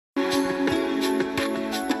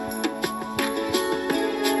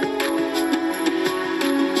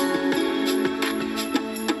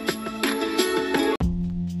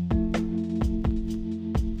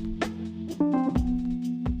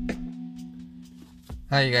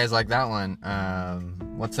How you guys like that one?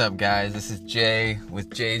 What's up, guys? This is Jay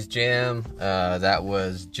with Jay's Jam. That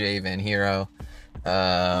was Jay Van Hero.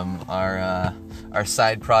 Our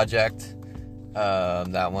side project.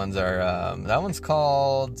 That one's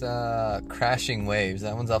called Crashing Waves.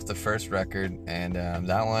 That one's off the first record, and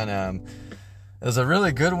that one it was a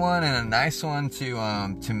really good one and a nice one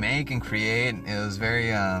to make and create. It was very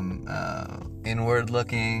inward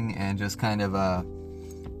looking and just kind of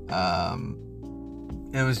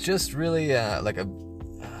it was just really like a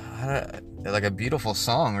beautiful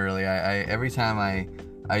song. Really, I every time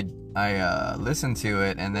I listen to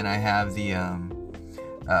it, and then I have the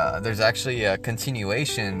there's actually a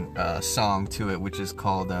continuation song to it, which is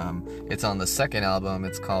called it's on the second album.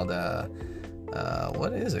 It's called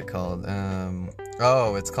what is it called?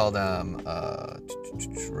 It's called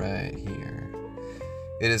right here.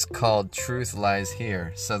 It is called Truth Lies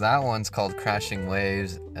Here. So that one's called Crashing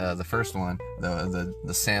Waves, the first one,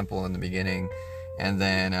 the sample in the beginning, and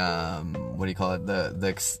then the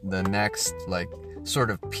next like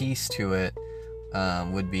sort of piece to it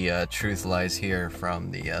would be Truth Lies Here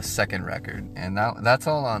from the second record, and that's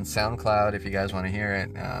all on SoundCloud if you guys want to hear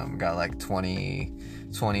it. Got like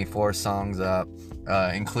 24 songs up,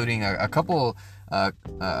 including a couple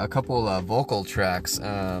vocal tracks.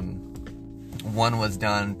 One was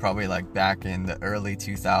done probably like back in the early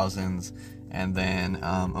 2000s, and then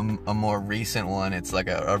a more recent one. It's like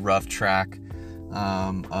a rough track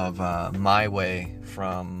of My Way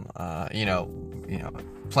from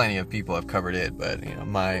plenty of people have covered it, but a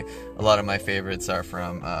lot of my favorites are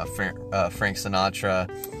from Frank Sinatra,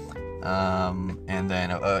 and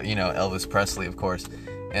then Elvis Presley, of course.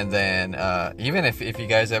 And then even if you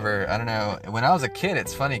guys ever, I don't know, when I was a kid,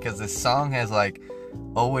 it's funny because this song has like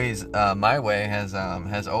always My Way has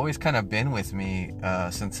always kind of been with me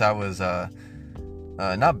since I was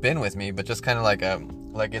not been with me, but just kind of like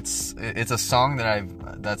it's a song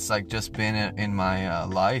that's like just been in my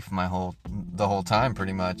life the whole time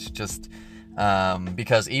pretty much, just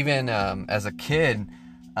because even as a kid,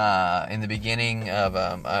 in the beginning of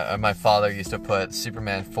my father used to put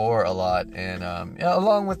Superman 4 a lot, and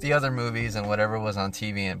along with the other movies and whatever was on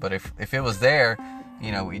TV, but if it was there,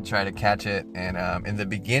 we'd try to catch it. And in the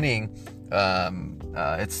beginning,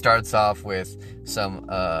 it starts off with some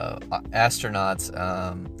astronauts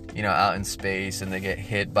out in space, and they get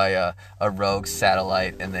hit by a rogue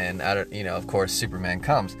satellite, and then of course Superman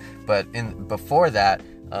comes. But before that,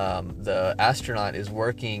 the astronaut is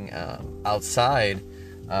working outside,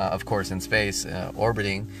 of course in space,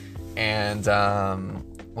 orbiting, and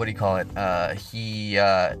he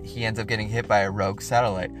ends up getting hit by a rogue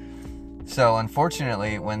satellite. So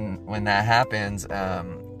unfortunately, when that happens,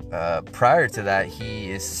 prior to that,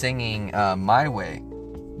 he is singing My Way,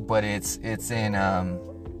 but it's in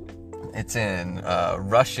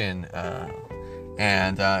Russian,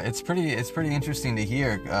 and it's pretty interesting to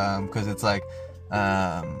hear, because it's like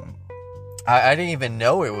I didn't even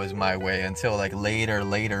know it was My Way until like later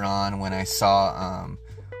on, when I saw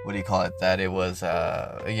that it was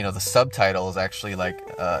the subtitles actually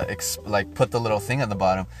put the little thing on the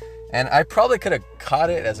bottom. And I probably could have caught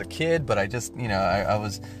it as a kid, but I just, I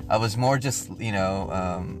was more just,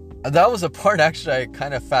 that was a part actually I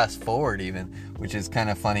kind of fast forward even, which is kind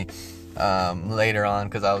of funny later on,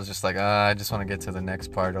 because I was just like, I just want to get to the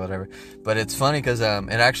next part or whatever. But it's funny because it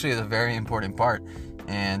actually is a very important part,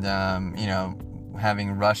 and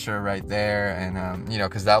having Russia right there, and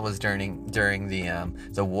because that was during the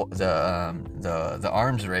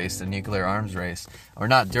arms race, the nuclear arms race, or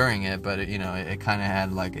not during it, but it kind of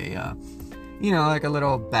had like a like a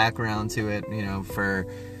little background to it,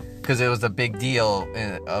 because it was a big deal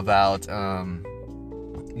about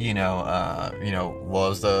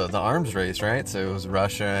was the arms race, right? So it was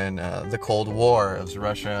Russia and the Cold War. It was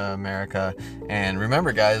Russia, America, and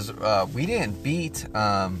remember, guys, we didn't beat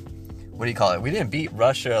we didn't beat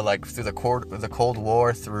Russia like through the Cold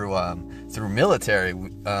War through military.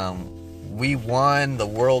 We won. The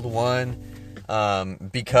world won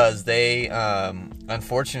because they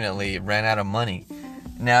unfortunately ran out of money.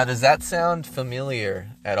 Now, does that sound familiar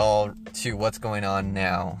at all to what's going on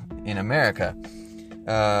now in America?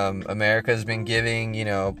 America's been giving,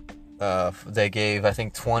 they gave, I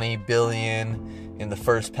think, $20 billion in the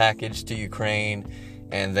first package to Ukraine.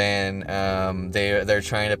 And then they're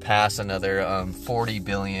trying to pass another $40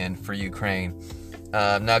 billion for Ukraine.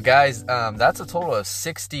 Now, guys, that's a total of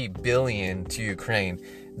 $60 billion to Ukraine.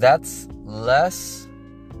 That's less.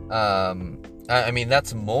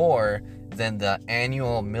 That's more than the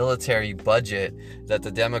annual military budget that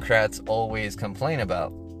the Democrats always complain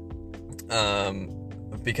about.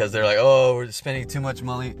 because they're like, oh, we're spending too much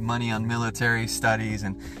money on military studies,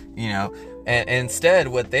 and and instead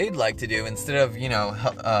what they'd like to do, instead of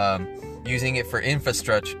using it for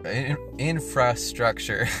infrastructure.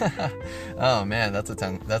 Oh man, that's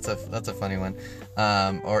a funny one.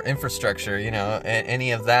 Or infrastructure,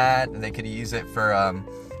 any of that. They could use it for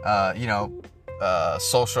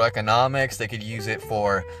social economics. They could use it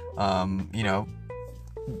for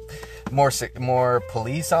more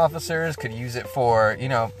police officers. Could use it for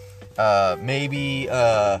maybe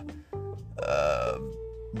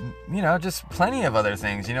just plenty of other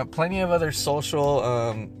things. Plenty of other social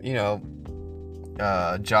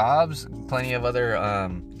jobs. Plenty of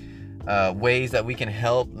other ways that we can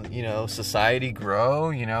help society grow.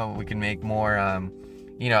 We can make more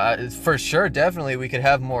for sure, definitely we could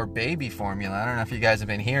have more baby formula. I don't know if you guys have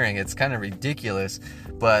been hearing, it's kind of ridiculous,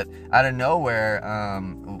 but out of nowhere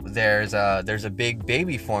there's a big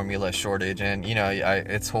baby formula shortage, and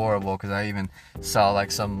it's horrible, because I even saw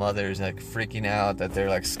like some mothers like freaking out that they're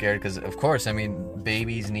like scared, because of course, I mean,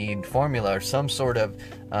 babies need formula or some sort of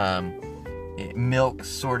milk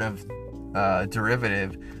sort of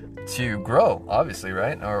derivative to grow, obviously,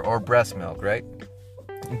 right? Or breast milk, right?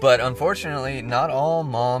 But unfortunately, not all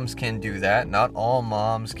moms can do that. Not all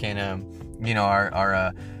moms can,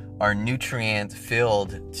 are nutrient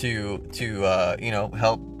filled to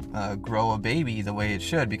help grow a baby the way it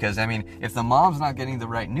should. Because I mean, if the mom's not getting the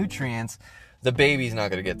right nutrients, the baby's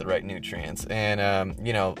not going to get the right nutrients. And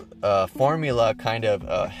formula kind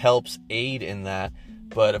of helps aid in that.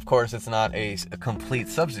 But of course, it's not a complete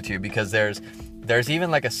substitute, because there's even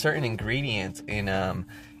like a certain ingredient in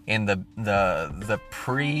the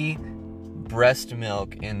pre-breast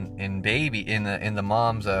milk in baby in the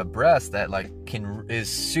mom's breast that like is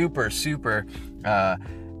super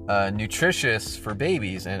nutritious for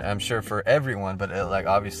babies, and I'm sure for everyone, but like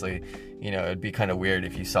obviously it'd be kind of weird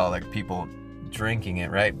if you saw like people drinking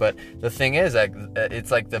it, right? But the thing is, like,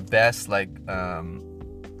 it's like the best, like I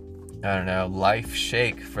don't know, life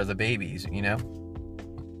shake for the babies,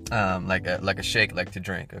 like a shake, like to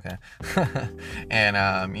drink, okay? And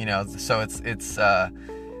so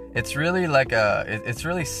it's really like it's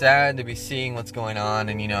really sad to be seeing what's going on,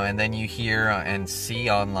 and and then you hear and see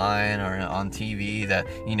online or on TV that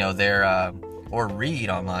they're or read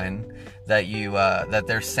online that that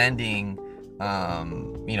they're sending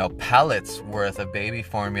pallets worth of baby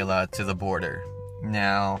formula to the border.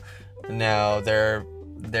 Now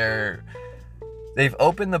they've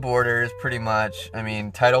opened the borders pretty much. I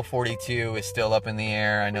mean, Title 42 is still up in the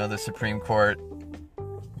air. I know the Supreme Court,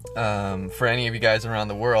 for any of you guys around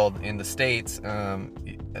the world, in the States,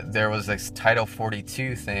 there was this Title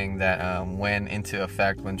 42 thing that went into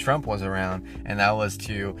effect when Trump was around, and that was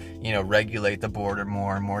to, regulate the border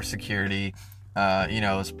more security.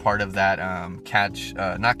 It was part of that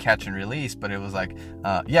not catch and release, but it was like,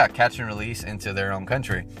 catch and release into their own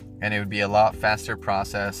country. And it would be a lot faster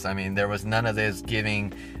process. I mean, there was none of this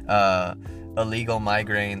giving illegal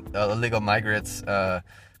migrants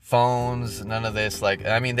phones, none of this. Like,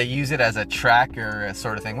 I mean, they use it as a tracker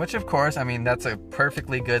sort of thing, which of course, I mean, that's a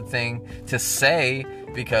perfectly good thing to say,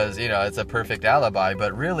 because, it's a perfect alibi.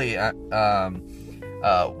 But really,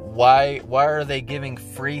 why are they giving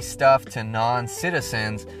free stuff to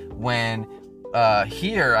non-citizens when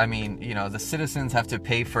here, I mean, the citizens have to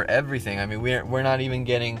pay for everything. I mean, we're not even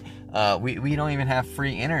getting, we don't even have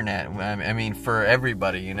free internet. I mean, for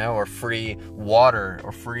everybody, or free water,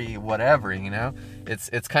 or free whatever,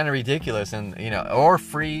 it's kind of ridiculous. And, or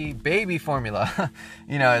free baby formula.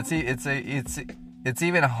 It's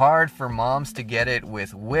even hard for moms to get it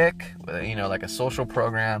with WIC, like a social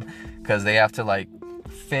program, because they have to like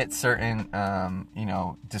fit certain,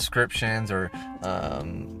 descriptions or,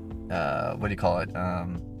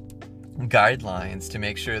 guidelines to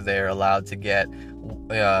make sure they're allowed to get,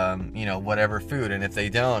 whatever food. And if they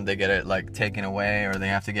don't, they get it like taken away, or they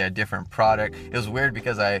have to get a different product. It was weird,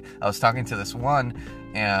 because I was talking to this one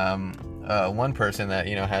person that,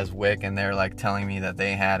 has WIC, and they're like telling me that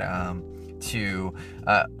they had,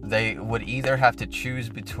 they would either have to choose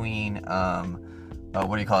between,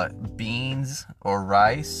 beans or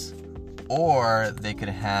rice, or they could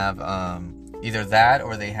have, either that,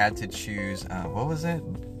 or they had to choose,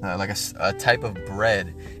 like a type of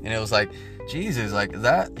bread. And it was like, Jesus, like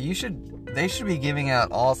that, they should be giving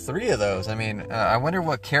out all three of those. I mean, I wonder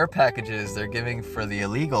what care packages they're giving for the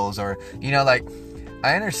illegals, or, like,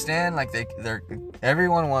 I understand, like,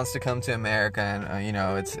 everyone wants to come to America, and,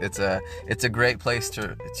 it's a great place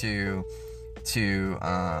to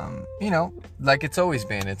like it's always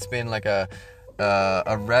been. It's been like a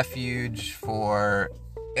refuge for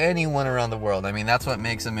anyone around the world. I mean, that's what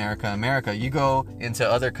makes America America. You go into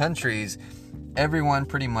other countries, everyone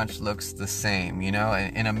pretty much looks the same, you know.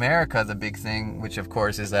 In America, the big thing, which of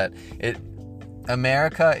course is that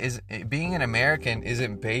being an American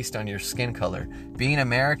isn't based on your skin color. Being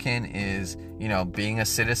American is, you know, being a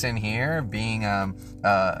citizen here, being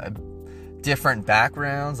different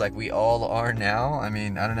backgrounds like we all are now. I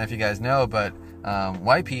mean, I don't know if you guys know, but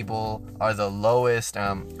white people are the lowest,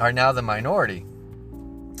 are now the minority.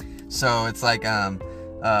 So it's like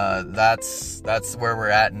that's where we're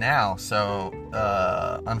at now. So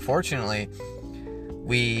unfortunately,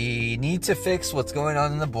 we need to fix what's going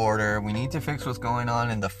on in the border. We need to fix what's going on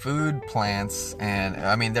in the food plants. And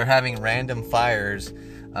I mean, they're having random fires.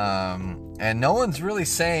 And no one's really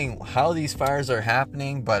saying how these fires are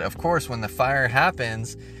happening. But of course, when the fire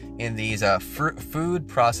happens in these food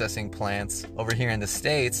processing plants over here in the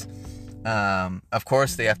States, of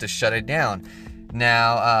course, they have to shut it down.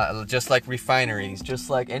 Now, just like refineries, just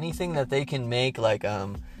like anything that they can make, like,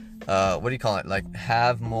 what do you call it? Like,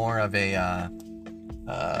 have more of a,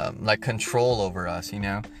 like, control over us, you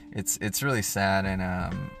know? It's really sad, and,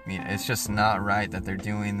 you know, it's just not right that they're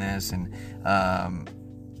doing this, and,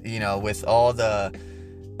 you know, with all the,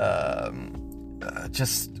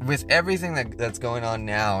 just with everything that's going on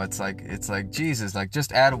now, it's like Jesus, like,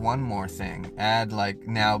 just add one more thing. Add, like,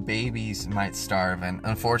 now babies might starve. And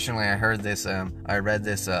unfortunately, I read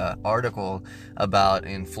this article about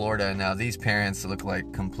in Florida. Now, these parents look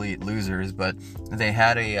like complete losers, but they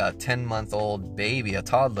had a 10-month-old baby, a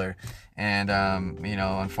toddler, and you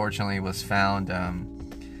know, unfortunately was found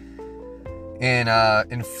in an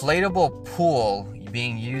inflatable pool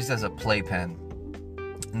being used as a playpen.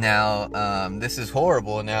 Now, this is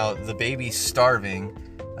horrible. Now, the baby's starving.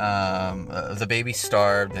 The baby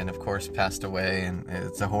starved and, of course, passed away. And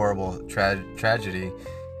it's a horrible tragedy.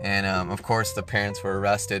 And, of course, the parents were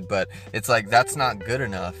arrested. But it's like, that's not good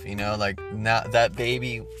enough, you know? Like, not, that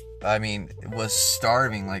baby, I mean, was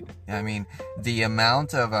starving. Like, I mean, the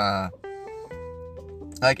amount of...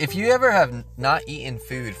 like, if you ever have not eaten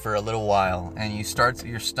food for a little while and your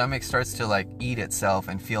stomach starts to, like, eat itself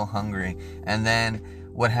and feel hungry, and then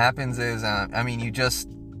what happens is, I mean, you just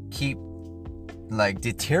keep, like,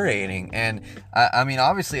 deteriorating. And I mean,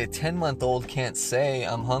 obviously a 10-month-old can't say,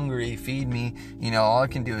 I'm hungry, feed me. You know, all I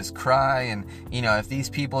can do is cry. And, you know, if these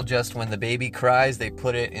people just, when the baby cries, they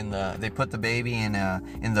put the baby in a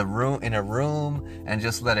room and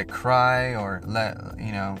just let it cry, or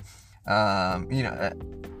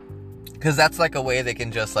because that's like a way they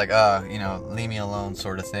can just, like, you know, leave me alone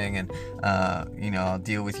sort of thing, and you know, I'll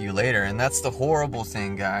deal with you later. And that's the horrible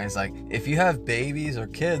thing, guys. Like, if you have babies or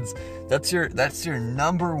kids, that's your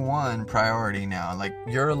number one priority now. Like,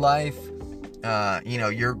 your life, you know,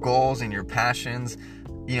 your goals and your passions,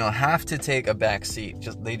 you know, have to take a back seat.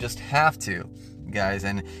 They just have to, guys.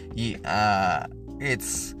 And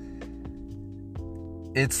it's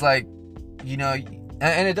like, you know.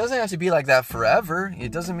 And it doesn't have to be like that forever.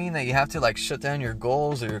 It doesn't mean that you have to, like, shut down your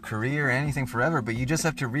goals or your career or anything forever. But you just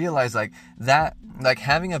have to realize, like, that, like,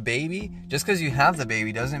 having a baby, just because you have the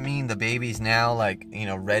baby doesn't mean the baby's now, like, you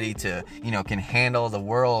know, ready to, you know, can handle the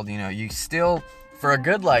world. You know, you still, for a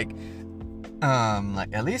good, like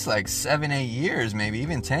at least, like, 7-8 years, maybe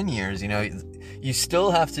even 10 years, you know, you still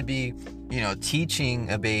have to be, you know, teaching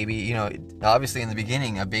a baby. You know, obviously in the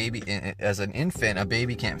beginning, a baby, as an infant, a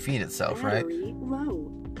baby can't feed itself, right?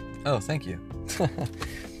 Oh, thank you.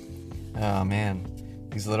 Oh, man.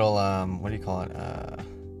 These little, what do you call it?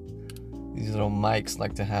 These little mics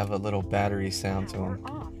like to have a little battery sound to them.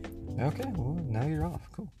 Okay, well, now you're off.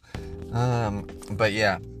 Cool. But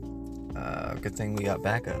yeah. Good thing we got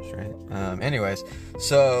backups, right? Anyways,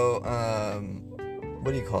 so,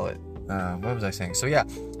 what do you call it? What was I saying? So, yeah.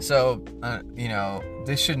 So, you know,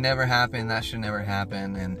 this should never happen. That should never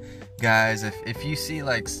happen. And, guys, if you see,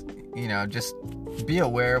 like, you know, just be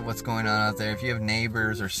aware of what's going on out there. If you have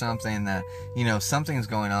neighbors or something that, you know, something's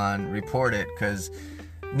going on, report it, because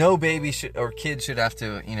no baby or kid should have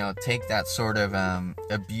to, you know, take that sort of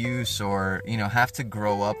abuse, or, you know, have to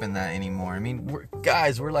grow up in that anymore. I mean, we're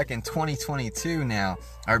like in 2022 now.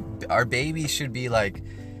 Our babies should be like,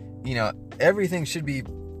 you know, everything should be,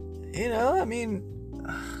 you know, I mean,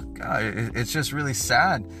 God, it's just really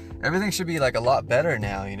sad. Everything should be, like, a lot better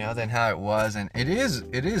now, you know, than how it was. And it is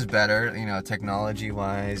better, you know,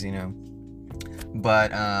 technology-wise, you know.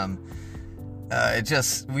 But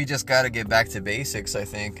we just got to get back to basics, I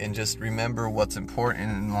think, and just remember what's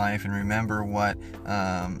important in life, and remember what,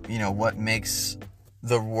 you know, what makes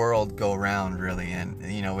the world go round, really.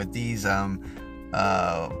 And, you know, with these, what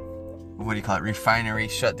do you call it, refinery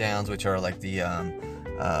shutdowns, which are like the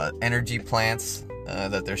energy plants,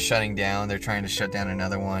 that they're shutting down. They're trying to shut down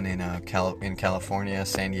another one in California,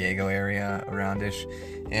 San Diego area aroundish,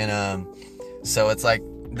 and so it's like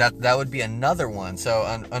that would be another one. So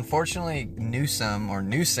unfortunately, Newsom or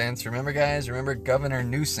Nuisance, remember guys, remember Governor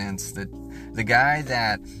Nuisance, the guy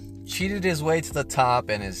that cheated his way to the top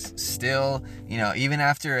and is still, even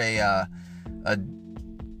after a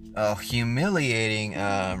humiliating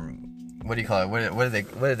what do you call it? What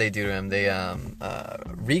did they do to him? They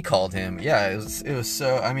recalled him. Yeah, it was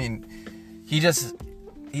so. I mean, he just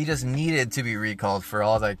needed to be recalled for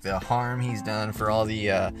all like the harm he's done, for all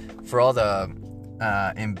the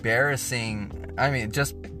embarrassing. I mean,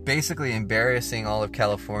 just basically embarrassing all of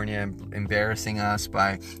California, embarrassing us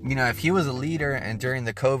by, if he was a leader and during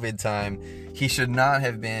the COVID time, he should not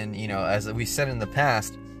have been, as we said in the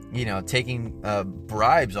past, taking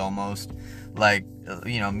bribes almost, like,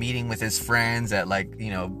 meeting with his friends at like,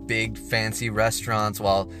 big fancy restaurants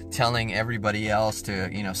while telling everybody else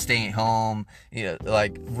to, stay at home,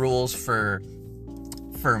 like rules for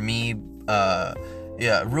me,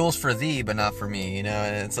 rules for thee, but not for me, and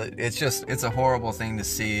it's a horrible thing to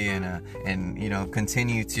see, and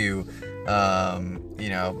continue to,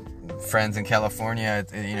 friends in California,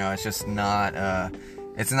 it's just not,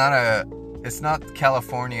 it's not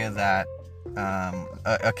California that,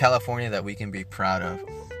 a California that we can be proud of,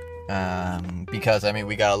 because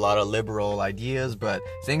we got a lot of liberal ideas, but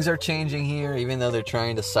things are changing here, even though they're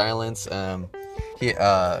trying to silence,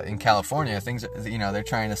 in California, things, they're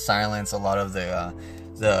trying to silence a lot of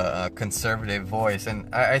the conservative voice,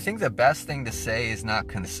 and I think the best thing to say is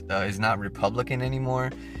not Republican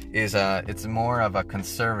anymore, it's more of a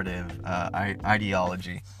conservative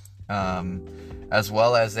ideology, as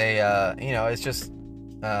well as it's just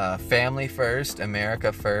family first,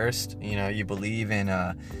 America first. You believe in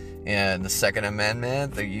the Second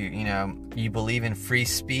Amendment, that you believe in free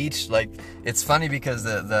speech. Like, it's funny because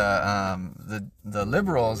the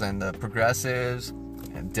liberals and the progressives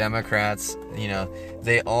and Democrats,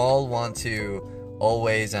 they all want to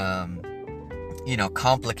always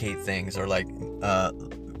complicate things, or like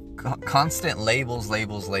constant labels,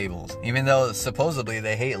 even though supposedly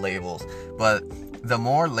they hate labels, but the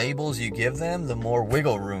more labels you give them, the more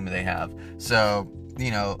wiggle room they have. So,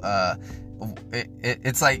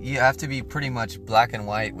 it's like you have to be pretty much black and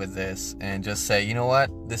white with this and just say, you know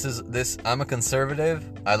what, I'm a conservative.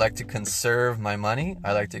 I like to conserve my money.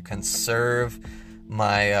 I like to conserve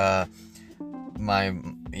my my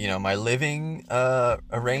living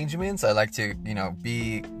arrangements. I like to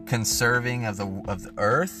be conserving of the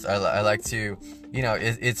earth. I like to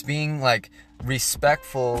it's being like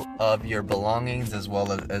respectful of your belongings as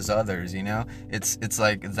well as others. It's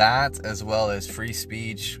like that, as well as free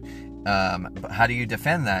speech. How do you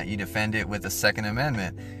defend that? You defend it with the Second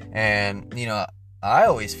Amendment, and I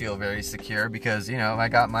always feel very secure because I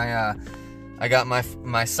got my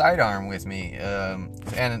sidearm with me,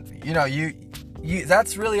 and you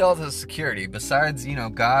that's really all the security. Besides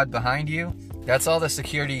God behind you, that's all the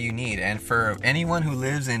security you need. And for anyone who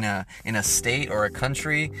lives in a state or a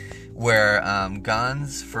country where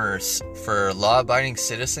guns for law-abiding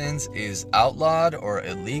citizens is outlawed or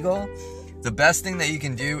illegal, the best thing that you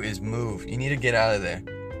can do is move. You need to get out of there.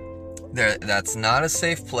 That's not a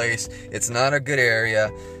safe place. It's not a good area.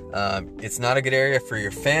 It's not a good area for your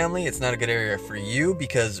family. It's not a good area for you,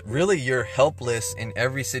 because really you're helpless in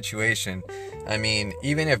every situation.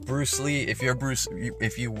 Even if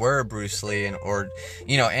if you were Bruce Lee, or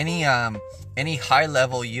any high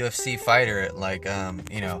level UFC fighter, like I'm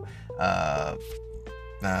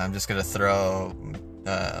just gonna throw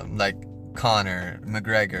like Conor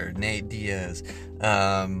McGregor, Nate Diaz,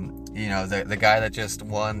 the guy that just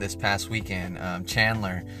won this past weekend,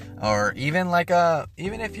 Chandler, or even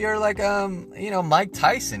if you're like Mike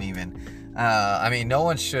Tyson, even. No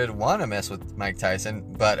one should want to mess with Mike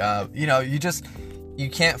Tyson, but we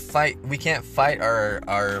can't fight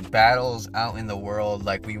our battles out in the world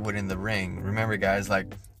like we would in the ring. Remember, guys,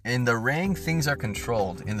 like, in the ring, things are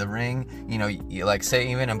controlled. In the ring, like, say,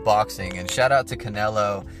 even in boxing, and shout out to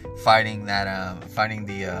Canelo fighting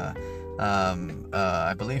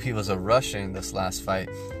I believe he was a Russian this last fight,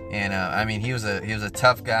 and he was a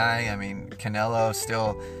tough guy. Canelo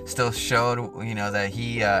still showed that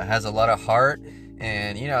he has a lot of heart,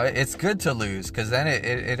 and it's good to lose, because then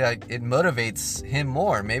it motivates him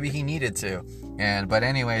more. Maybe he needed to, but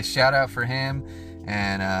anyway, shout out for him.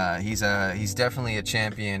 And he's definitely a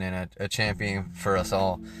champion, and a champion for us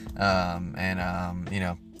all.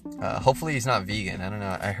 Hopefully he's not vegan. I don't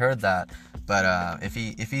know. I heard that, But if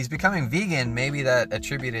he's becoming vegan, maybe that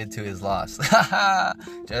attributed to his loss.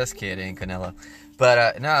 Just kidding, Canelo.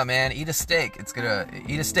 But no, man, eat a steak.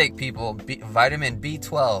 Eat a steak, people. Vitamin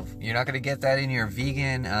B12. You're not gonna get that in your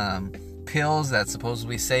vegan pills that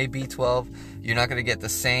supposedly say B12. You're not gonna get the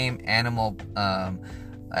same animal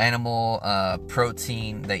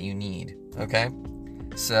protein that you need. Okay,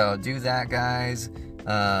 so do that, guys.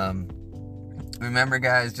 Remember,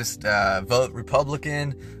 guys, just vote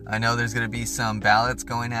Republican. I know there's going to be some ballots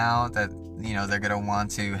going out that, they're going to want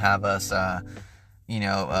to have us,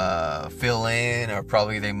 fill in, or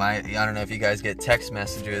probably they might, I don't know if you guys get text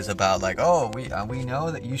messages about like, oh, we know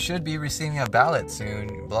that you should be receiving a ballot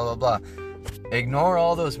soon, blah, blah, blah. Ignore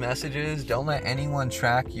all those messages. Don't let anyone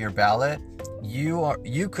track your ballot.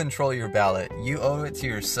 You control your ballot. You owe it to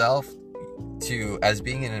yourself, as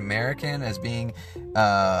being an American, as being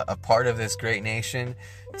a part of this great nation,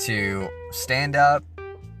 to stand up,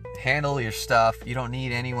 handle your stuff. You don't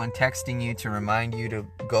need anyone texting you to remind you to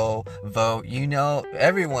go vote.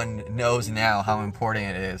 Everyone knows now how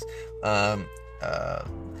important it is.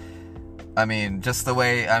 Just the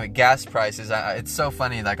way gas prices. It's so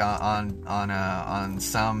funny. Like on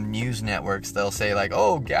some news networks, they'll say like,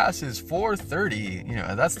 "Oh, gas is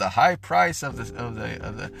 $4.30." That's the high price of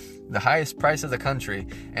the highest price of the country.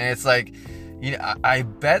 And it's like, I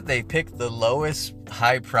bet they picked the lowest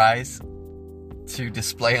high price to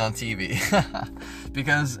display on TV.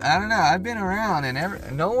 Because I don't know. I've been around and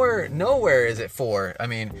nowhere is it $4.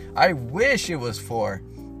 I wish it was $4.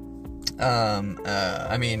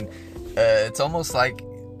 It's almost like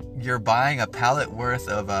you're buying a pallet worth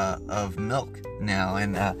of milk now,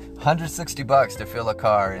 and $160 to fill a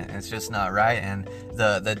car, and it's just not right. And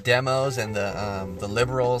the demos and the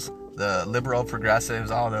liberals, the liberal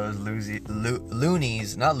progressives, all those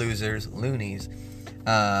loonies, not losers, loonies.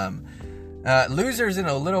 Losers in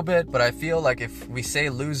a little bit, but I feel like if we say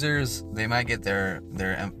losers, they might get their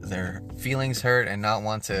feelings hurt and not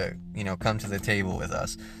want to, come to the table with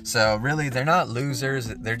us. So really, they're not losers.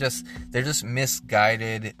 They're just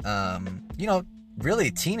misguided,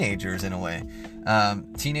 really teenagers in a way.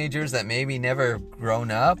 Teenagers that maybe never grown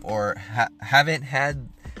up or haven't had,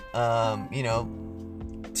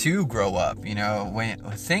 to grow up. When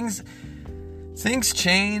things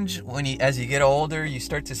change as you get older. You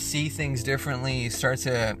start to see things differently. You start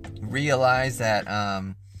to realize that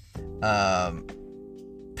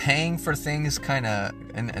paying for things kind of,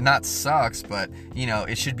 and not sucks, but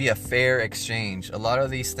it should be a fair exchange. A lot of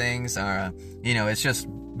these things are, it's just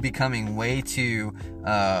becoming way too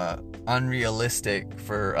unrealistic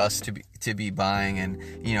for us to be buying and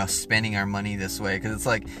spending our money this way. Because it's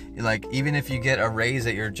like even if you get a raise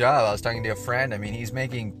at your job, I was talking to a friend, he's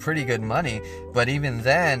making pretty good money, but even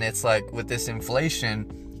then it's like with this inflation,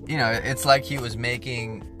 it's like he was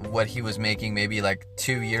making what he was making maybe like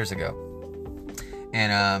 2 years ago. And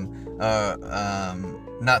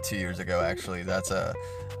not 2 years ago, actually. That's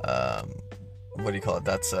what do you call it?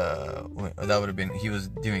 That would have been, he was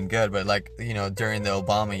doing good, but during the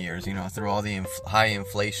Obama years, through all the high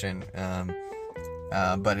inflation,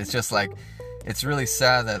 but it's just like, it's really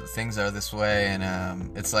sad that things are this way,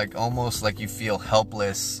 and it's like almost like you feel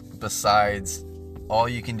helpless. Besides, all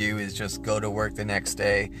you can do is just go to work the next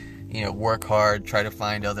day, work hard, try to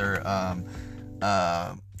find other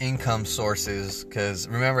income sources. Because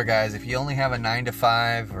remember, guys, if you only have a 9 to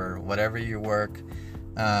 5 or whatever you work,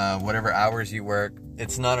 whatever hours you work,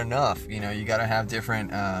 it's not enough. You got to have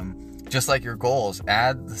different, just like your goals.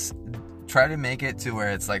 Try to make it to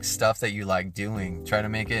where it's like stuff that you like doing. Try to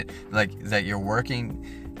make it like that you're working.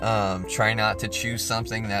 Try not to choose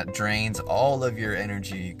something that drains all of your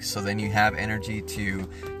energy, so then you have energy to,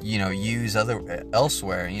 use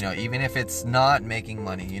elsewhere. Even if it's not making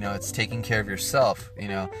money, it's taking care of yourself.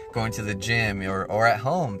 Going to the gym or at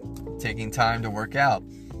home, taking time to work out.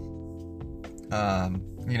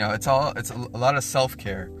 It's a lot of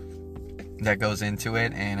self-care that goes into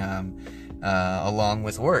it, and along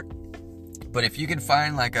with work. But if you can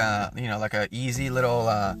find like a easy little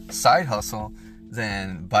side hustle,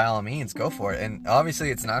 then by all means go for it. And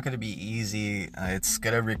obviously it's not going to be easy. It's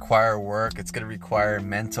going to require work. It's going to require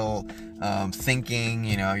mental thinking.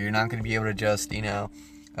 You're not going to be able to just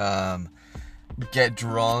get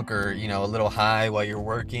drunk or a little high while you're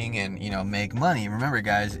working and make money. Remember,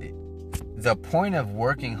 guys, the point of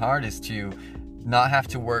working hard is to not have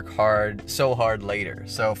to work so hard later.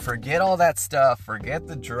 So forget all that stuff. Forget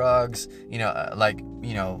the drugs.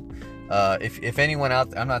 If anyone out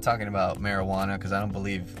there, I'm not talking about marijuana, because I don't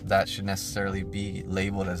believe that should necessarily be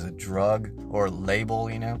labeled as a drug or label.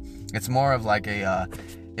 It's more of like a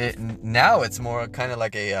now it's more kind of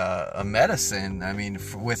like a medicine. I mean,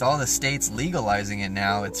 with all the states legalizing it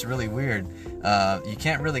now, it's really weird. You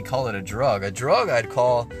can't really call it a drug. A drug I'd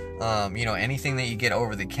call, anything that you get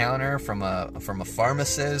over the counter from a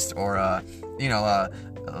pharmacist, or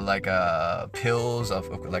like pills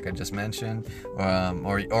like I just mentioned,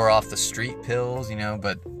 or off the street pills,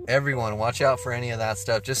 But everyone, watch out for any of that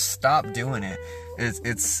stuff. Just stop doing it.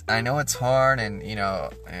 It's I know it's hard, and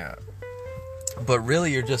but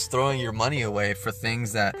really you're just throwing your money away for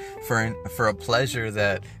things that for a pleasure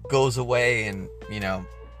that goes away in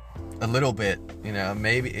a little bit,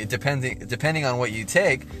 maybe depending on what you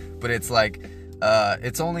take, but it's like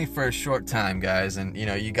it's only for a short time, guys, and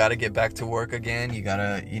you got to get back to work again. You got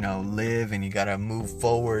to live, and you got to move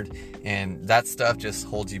forward, and that stuff just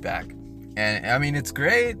holds you back. And I mean, it's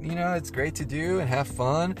great, it's great to do and have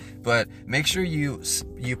fun, but make sure you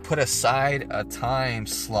put aside a time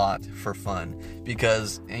slot for fun,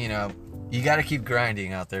 because you got to keep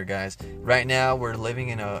grinding out there, guys. Right now we're living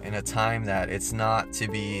in a time that it's not to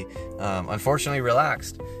be unfortunately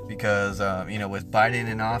relaxed, because with Biden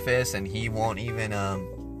in office, and he won't even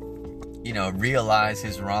realize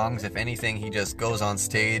his wrongs. If anything, he just goes on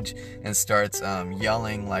stage and starts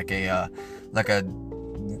yelling like a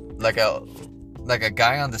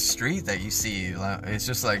guy on the street that you see. It's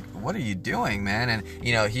just like, what are you doing, man? And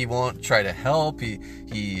he won't try to help.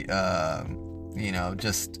 He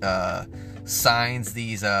just signs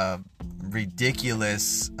these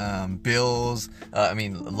ridiculous bills,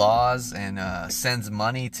 laws, and sends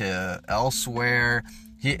money to elsewhere.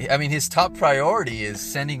 His top priority is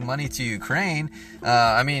sending money to Ukraine.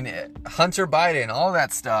 Hunter Biden, all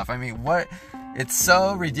that stuff. What? It's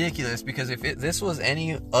so ridiculous, because if this was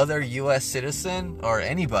any other U.S. citizen or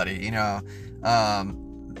anybody,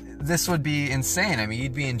 this would be insane.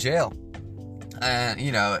 You'd be in jail,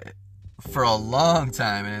 for a long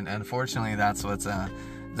time. And unfortunately, that's what's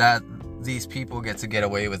that these people get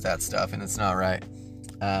away with that stuff, and it's not right.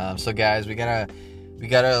 So guys, we gotta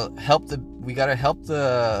help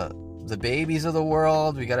the babies of the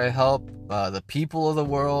world. We gotta help the people of the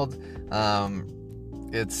world.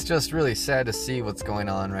 It's just really sad to see what's going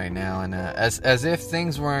on right now, and as if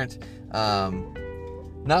things weren't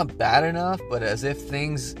not bad enough, but as if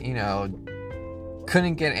things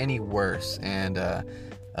couldn't get any worse. And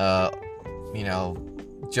Joe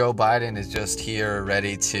Biden is just here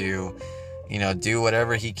ready to do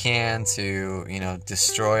whatever he can to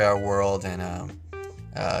destroy our world, and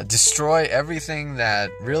destroy everything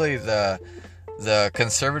that really the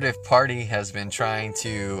Conservative Party has been trying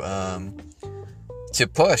to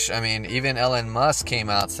push. Even Elon Musk came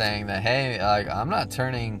out saying that, hey, I'm not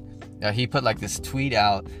turning. He put this tweet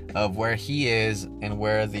out of where he is, and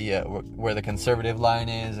where the conservative line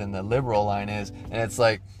is and the liberal line is, and it's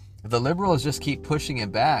like the liberals just keep pushing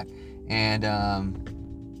it back, and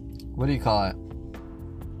what do you call it?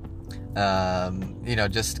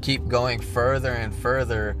 Just keep going further and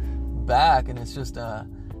further back, and it's just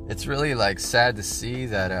it's really sad to see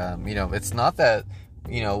that it's not that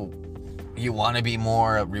you want to be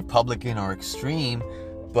more Republican or extreme,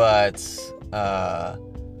 but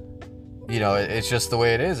it's just the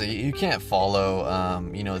way it is. You can't follow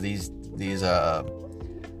these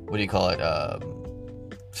what do you call it,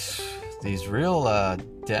 these real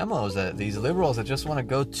demos, that these liberals that just want to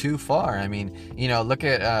go too far. Look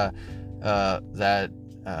at that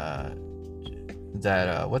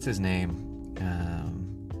what's his name,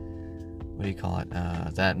 what do you call it,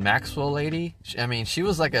 that Maxwell lady. She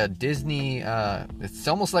was like a Disney, it's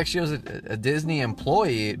almost like she was a Disney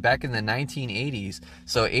employee back in the 1980s.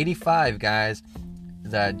 So 85, guys.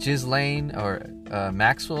 That Ghislaine or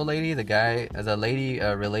Maxwell lady, the lady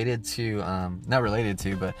related to, not related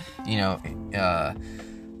to, but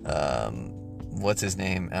what's his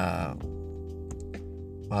name,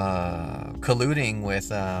 colluding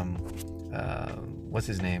with what's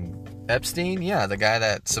his name, Epstein. Yeah, the guy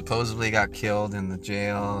that supposedly got killed in the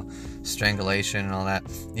jail, strangulation and all that.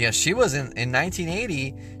 Yeah, she was in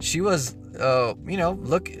 1980. She was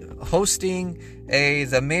hosting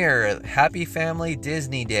the Mirror Happy Family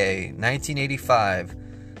Disney Day 1985,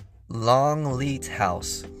 Longleat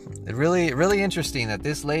House. Really, really interesting that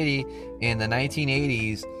this lady in the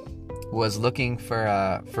 1980s was looking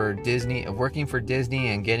for Disney, working for Disney,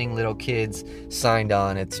 and getting little kids signed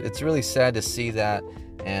on. It's really sad to see that,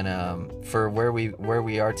 and for where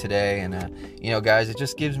we are today, and guys, it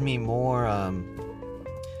just gives me more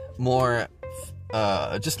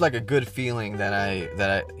just like a good feeling that I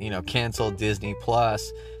canceled Disney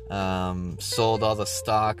Plus, sold all the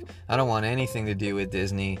stock. I don't want anything to do with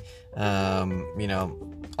Disney.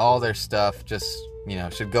 all their stuff just,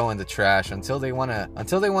 should go in the trash until they want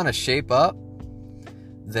to shape up.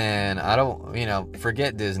 Then I don't,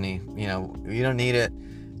 forget Disney. You don't need it.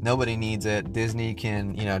 Nobody needs it. Disney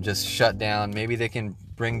can, just shut down. Maybe they can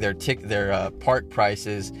bring their park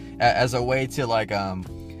prices as a way to like,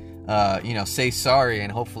 say sorry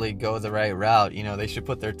and hopefully go the right route. They should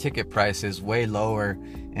put their ticket prices way lower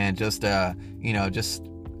and just, just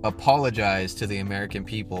apologize to the American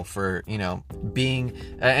people for, being,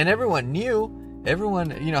 and everyone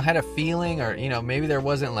had a feeling, or maybe there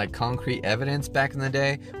wasn't like concrete evidence back in the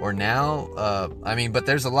day or now, but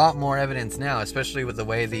there's a lot more evidence now, especially with the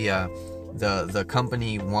way the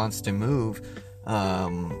company wants to move.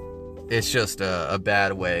 It's just a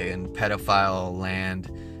bad way, in pedophile land.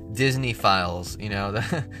 Disney files, they're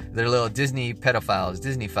little Disney pedophiles,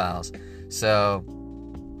 Disney files. So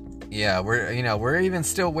yeah, we're even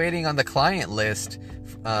still waiting on the client list,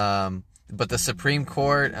 but the Supreme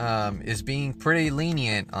Court is being pretty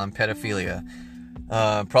lenient on pedophilia,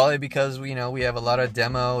 probably because we have a lot of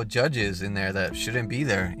demo judges in there that shouldn't be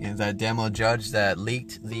there. That demo judge that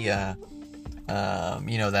leaked the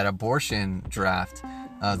that abortion draft,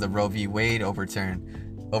 the Roe v. Wade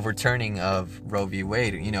overturning of Roe v.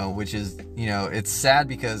 Wade, which is, it's sad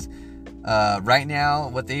because right now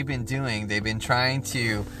what they've been doing, they've been trying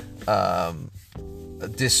to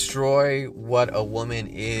destroy what a woman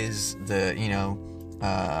is,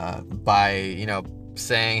 by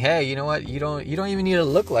saying, hey, you know what, you don't even need to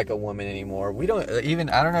look like a woman anymore. I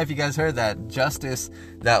don't know if you guys heard that justice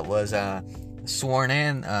that was sworn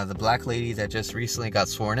in, the black lady that just recently got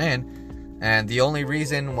sworn in. And the only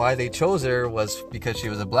reason why they chose her was because she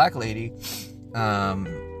was a black lady,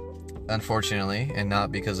 unfortunately, and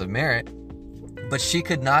not because of merit. But she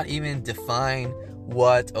could not even define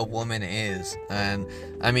what a woman is. And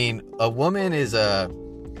I mean, a woman is a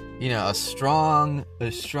strong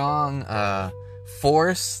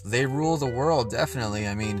force. They rule the world, definitely.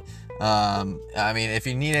 I mean, if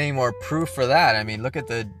you need any more proof for that, look at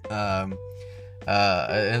the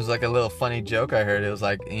it was like a little funny joke I heard. It was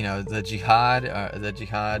like, the jihad,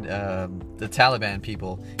 the Taliban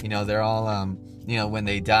people, they're all, when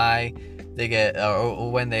they die, they get,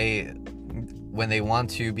 or when they want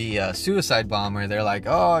to be a suicide bomber, they're like,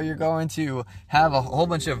 oh, you're going to have a whole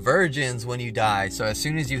bunch of virgins when you die. So as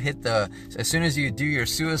soon as you do your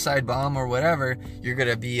suicide bomb or whatever, you're going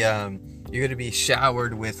to be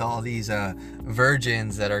showered with all these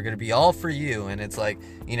virgins that are going to be all for you. And it's like,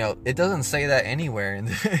 it doesn't say that anywhere in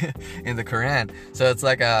the Quran. So it's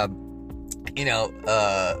like,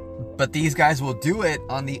 but these guys will do it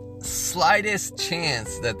on the slightest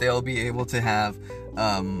chance that they'll be able to have,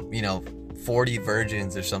 40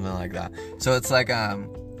 virgins or something like that. So it's like,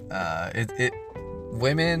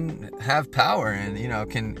 women have power, and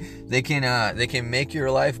they can make your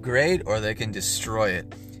life great, or they can destroy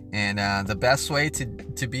it. And the best way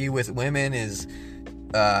to be with women is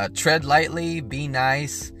tread lightly, be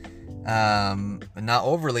nice, not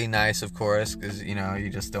overly nice, of course, because you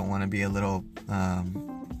just don't want to be a little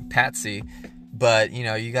patsy. But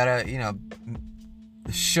you gotta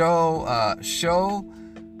show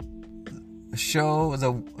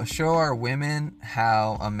our women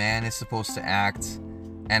how a man is supposed to act,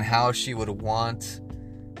 and how she would want,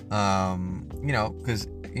 because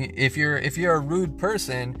if you're a rude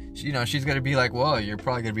person, she's gonna be like, well, you're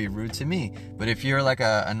probably gonna be rude to me. But if you're like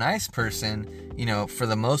a nice person, for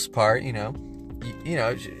the most part,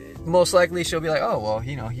 most likely she'll be like, oh, well,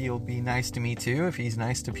 he'll be nice to me too, if he's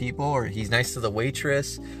nice to people, or he's nice to the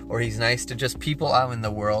waitress, or he's nice to just people out in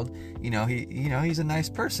the world. He's a nice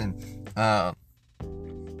person.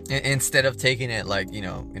 Instead of taking it like,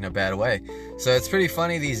 in a bad way. So it's pretty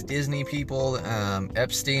funny, these Disney people,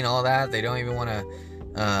 Epstein, all that, they don't even want to,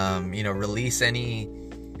 release any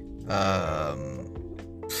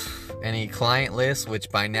client list, which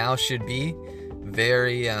by now should be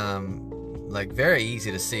very, very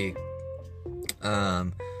easy to see.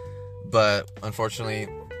 But unfortunately,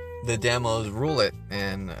 the demos rule it,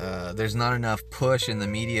 and there's not enough push in the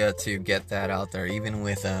media to get that out there, even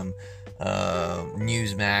with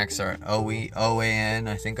Newsmax or OAN,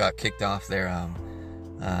 I think, got kicked off their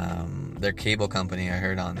cable company. I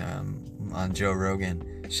heard on Joe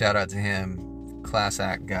Rogan. Shout out to him, class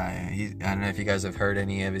act guy. I don't know if you guys have heard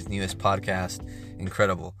any of his newest podcast.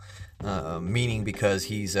 Incredible. Meaning because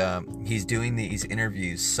he's doing these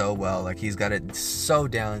interviews so well, like he's got it so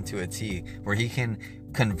down to a T, where he can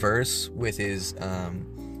converse with his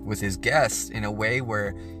guests in a way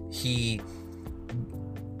where he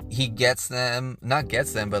gets them, not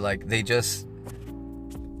gets them, but like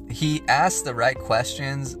he asks the right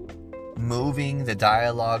questions, moving the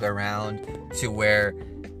dialogue around to where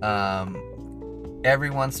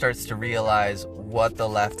everyone starts to realize what the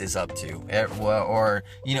left is up to, or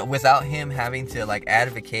without him having to like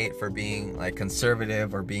advocate for being like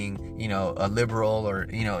conservative or being a liberal, or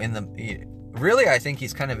really, I think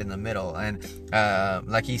he's kind of in the middle. And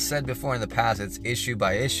like he said before in the past, it's issue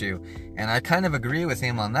by issue, and I kind of agree with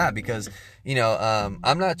him on that, because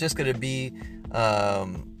I'm not just going to be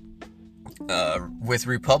with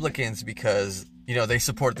Republicans because they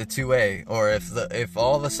support the 2A, or if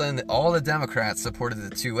all of a sudden all the Democrats supported the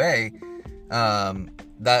 2A,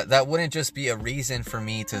 that wouldn't just be a reason for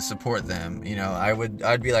me to support them.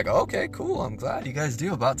 I'd be like, okay, cool, I'm glad you guys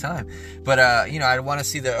do, about time. But I'd want to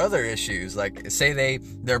see the other issues, like say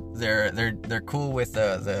they're cool with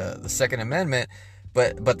the Second Amendment,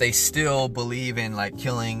 but they still believe in like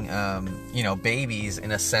killing babies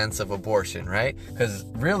in a sense of abortion, right? Because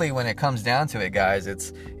really, when it comes down to it, guys,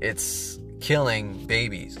 it's killing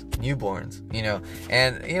babies, newborns,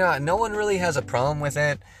 and no one really has a problem with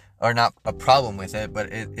it, or not a problem with it, but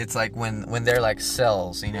it's like when they're like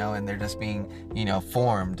cells, and they're just being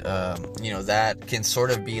formed, that can sort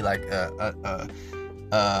of be like I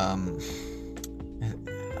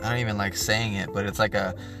don't even like saying it, but it's like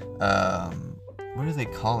what do they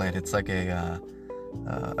call it? It's like a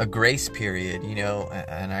grace period,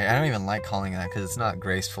 and I don't even like calling it that, because it's not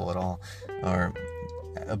graceful at all,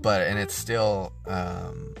 and it's still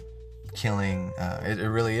killing. It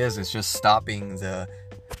really is. It's just stopping the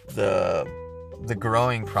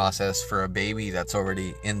growing process for a baby that's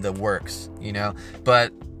already in the works,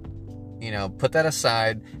 But put that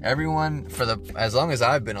aside. Everyone, as long as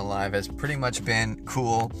I've been alive, has pretty much been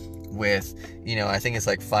cool with, I think it's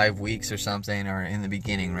like 5 weeks or something, or in the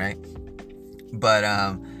beginning, right? But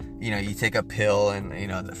you take a pill,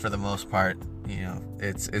 and for the most part,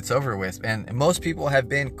 it's over with. And most people have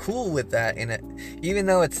been cool with that, even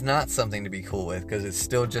though it's not something to be cool with, because it's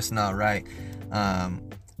still just not right.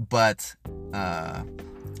 But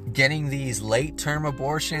getting these late term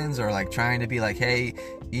abortions, or like trying to be like, hey,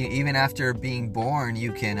 even after being born,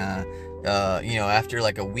 you can after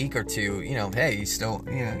like a week or two, hey, you still,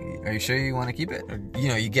 are you sure you want to keep it? Or,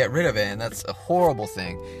 you get rid of it, and that's a horrible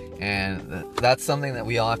thing. And that's something that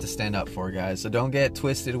we all have to stand up for, guys. So don't get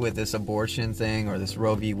twisted with this abortion thing or this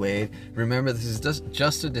Roe v. Wade. Remember, this is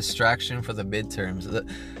just a distraction for the midterms.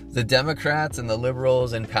 The Democrats and the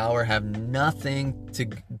liberals in power have nothing to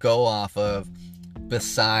go off of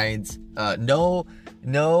besides no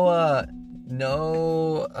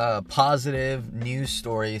positive news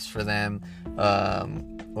stories for them,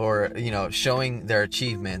 or showing their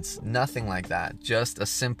achievements. Nothing like that. Just a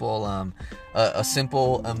simple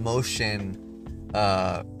emotion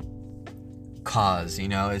cause.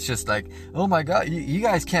 It's just like, oh my god, you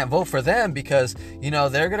guys can't vote for them because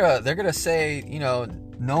they're gonna say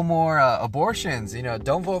no more abortions.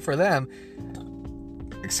 Don't vote for them.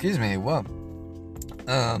 Excuse me. Whoa.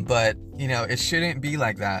 But it shouldn't be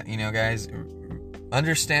like that. Guys,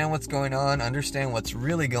 understand what's going on, understand what's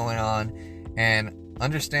really going on, and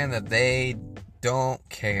understand that they don't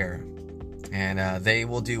care, and they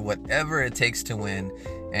will do whatever it takes to win,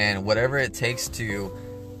 and whatever it takes to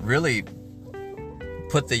really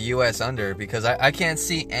put the U.S. under, because I can't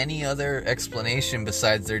see any other explanation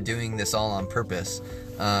besides they're doing this all on purpose.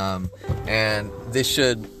 And this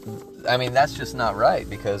should, that's just not right,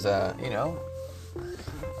 because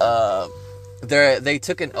they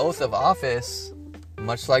took an oath of office,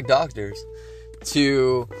 much like doctors,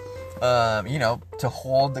 to to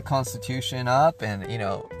hold the Constitution up and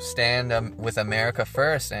stand with America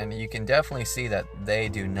first, and you can definitely see that they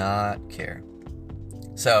do not care.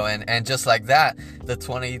 So and just like that, the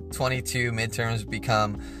 2022 midterms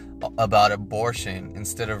become about abortion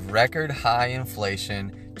instead of record high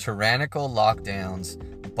inflation, tyrannical lockdowns,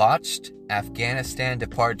 botched Afghanistan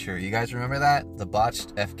departure. You guys remember that? The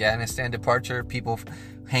botched Afghanistan departure? People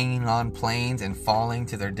hanging on planes and falling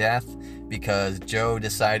to their death because Joe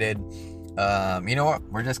decided, you know what?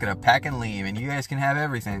 We're just going to pack and leave, and you guys can have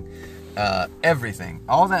everything. Everything.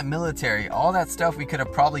 All that military, all that stuff we could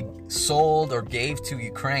have probably sold or gave to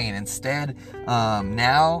Ukraine. Instead,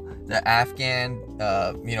 now the Afghan,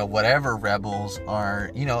 whatever rebels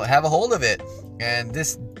are, have a hold of it. And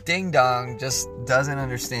this ding dong just doesn't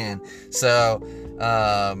understand. So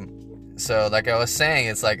like I was saying,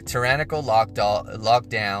 it's like tyrannical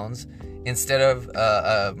lockdowns instead of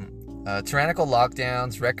tyrannical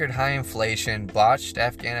lockdowns, record high inflation, botched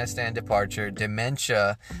Afghanistan departure,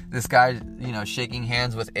 dementia. This guy, shaking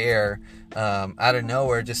hands with air, out of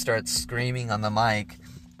nowhere, just starts screaming on the mic.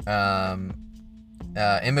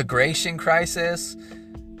 Immigration crisis,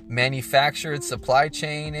 manufactured supply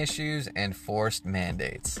chain issues, and forced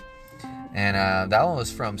mandates. And that one was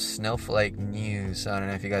from Snowflake News. I don't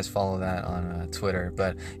know if you guys follow that on Twitter,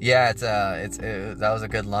 but yeah, that was a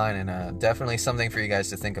good line, and definitely something for you guys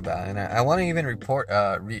to think about. And I want to even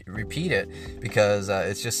repeat it because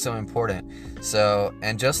it's just so important. So,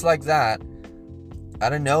 and just like that,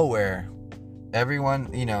 out of nowhere, everyone,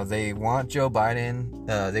 they want Joe Biden.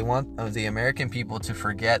 They want the American people to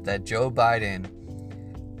forget that Joe Biden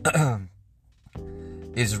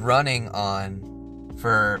is running on.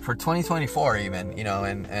 For 2024 even,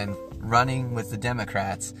 and running with the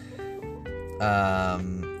Democrats.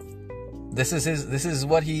 This is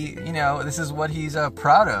what he's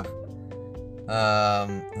proud of.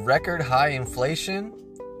 Record high inflation,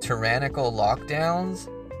 tyrannical lockdowns,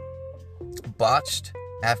 botched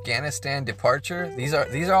Afghanistan departure. These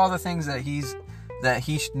are all the things that he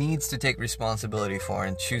needs to take responsibility for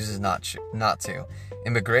and chooses not to.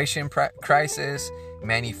 Immigration crisis,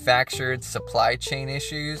 manufactured supply chain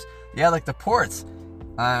issues. Yeah, like the ports.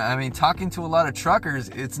 Talking to a lot of truckers,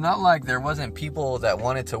 it's not like there wasn't people that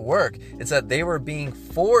wanted to work. It's that they were being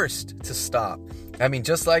forced to stop.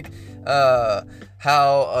 Just like how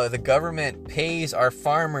the government pays our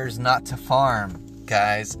farmers not to farm,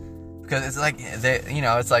 guys. Because it's like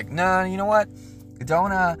it's like, no, you know what?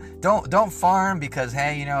 Don't farm because,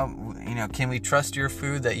 hey, can we trust your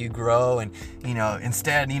food that you grow? And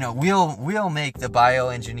instead, we'll make the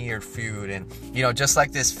bioengineered food. And just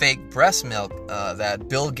like this fake breast milk that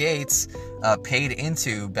Bill Gates paid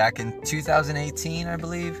into back in 2018, I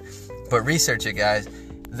believe. But research it, guys.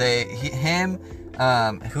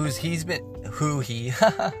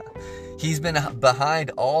 He's been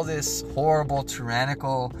behind all this horrible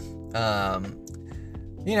tyrannical,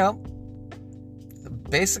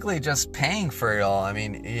 basically just paying for it all. I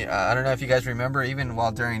don't know if you guys remember, even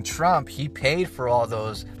while during Trump, he paid for all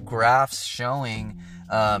those graphs showing,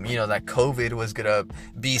 that COVID was gonna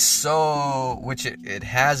be which it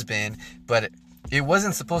has been, but it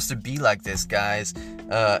wasn't supposed to be like this, guys.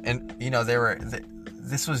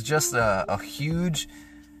 This was just a huge,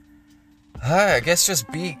 I guess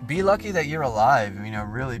just be lucky that you're alive,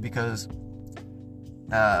 really, because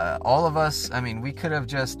all of us, we could have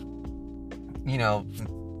just,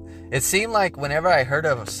 it seemed like whenever I heard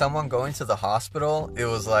of someone going to the hospital, it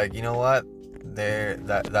was like, you know what,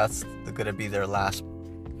 that's gonna be their last,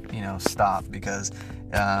 stop, because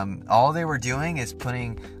all they were doing is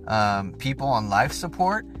putting people on life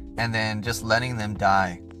support and then just letting them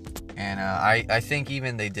die. And I think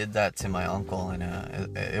even they did that to my uncle, and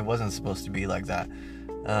it wasn't supposed to be like that.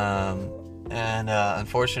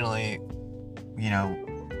 Unfortunately,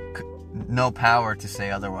 no power to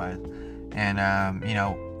say otherwise. And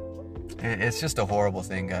it's just a horrible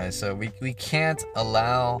thing, guys. So we can't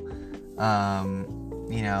allow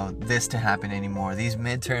this to happen anymore. These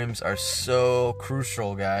midterms are so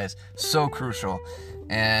crucial, guys, so crucial.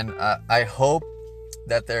 And I hope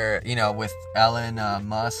that they're, with Elon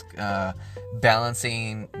Musk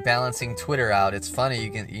balancing Twitter out. It's funny,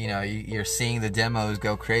 you're seeing the demos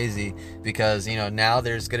go crazy because now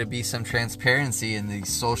there's going to be some transparency in the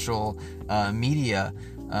social media.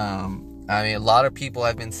 A lot of people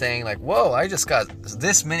have been saying like, whoa, I just got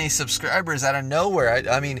this many subscribers out of nowhere.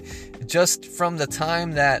 Just from the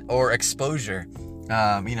time or exposure,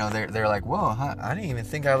 they're like, whoa, I didn't even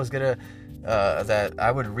think I was gonna that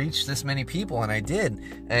I would reach this many people, and I did.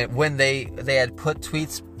 And when they had put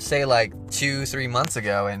tweets, say like 2-3 months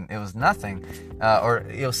ago, and it was nothing,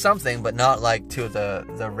 or something, but not like to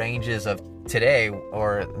the ranges of today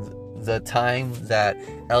or the time that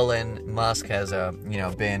Elon Musk has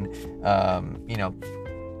been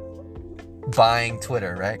buying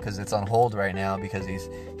Twitter, right? Because it's on hold right now because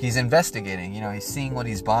he's investigating. He's seeing what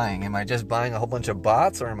he's buying. Am I just buying a whole bunch of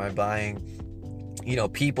bots, or am I buying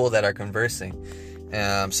people that are conversing?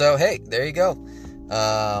 So hey, there you go.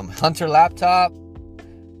 Hunter laptop,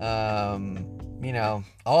 all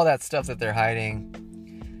that stuff that they're hiding.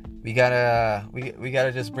 We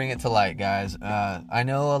gotta just bring it to light, guys. I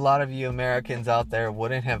know a lot of you Americans out there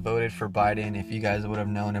wouldn't have voted for Biden if you guys would have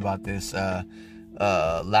known about this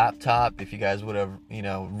laptop, if you guys would have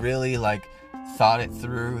really thought it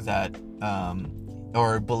through, that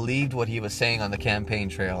or believed what he was saying on the campaign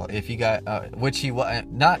trail. If you got which he was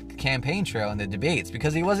not campaign trail in the debates,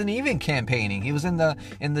 because he wasn't even campaigning. He was in the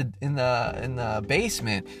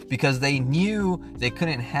basement because they knew they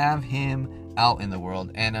couldn't have him out in the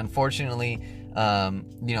world. And unfortunately,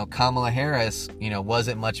 Kamala Harris,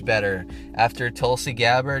 wasn't much better after Tulsi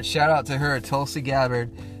Gabbard. Shout out to her. Tulsi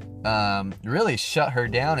Gabbard really shut her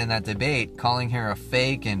down in that debate, calling her a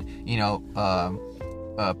fake and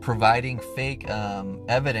providing fake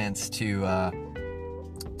evidence to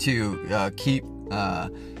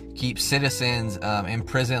keep citizens in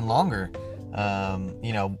prison longer.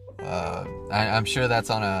 I'm sure that's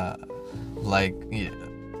on a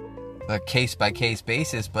case by case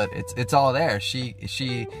basis, but it's all there.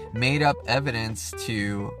 She made up evidence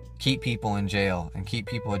to keep people in jail and keep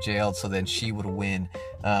people jailed, so then she would win,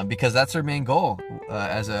 because that's her main goal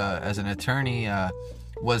as an attorney,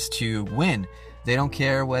 was to win. They don't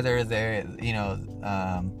care whether they're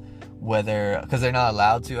because they're not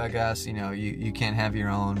allowed to, I guess. You can't have your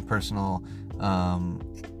own personal,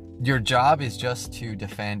 your job is just to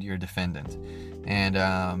defend your defendant,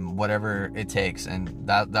 and whatever it takes. And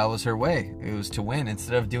that was her way. It was to win.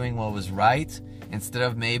 Instead of doing what was right, instead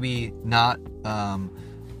of maybe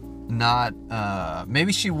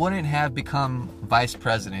maybe she wouldn't have become vice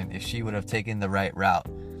president if she would have taken the right route.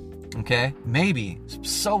 Okay? Maybe.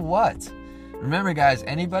 So what? Remember, guys,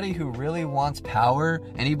 anybody who really wants power,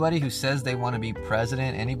 anybody who says they want to be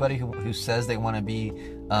president, anybody who says they want to be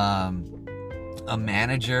a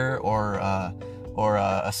manager or a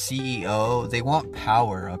CEO, they want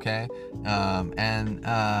power, okay?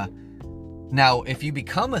 Now, if you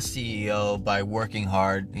become a CEO by working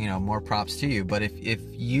hard, more props to you. But if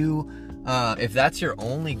that's your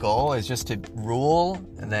only goal, is just to rule,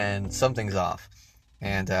 then something's off.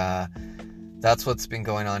 And that's what's been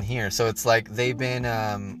going on here. So it's like they've been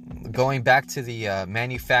going back to the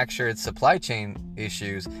manufactured supply chain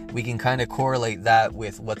issues. We can kind of correlate that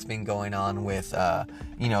with what's been going on with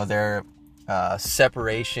their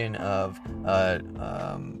separation of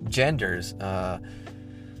genders.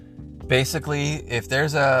 Basically, if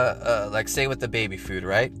there's like, say with the baby food,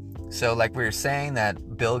 right? So like we were saying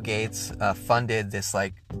that Bill Gates funded this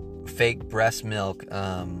like fake breast milk,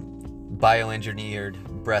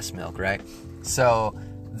 bioengineered breast milk, right? So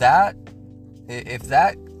that, if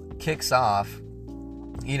that kicks off,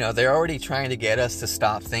 they're already trying to get us to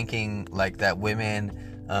stop thinking like that women,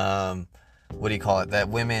 that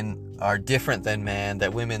women are different than men,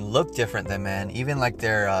 that women look different than men. Even like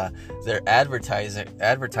their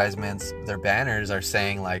advertisements, their banners are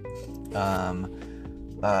saying like,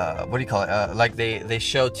 like they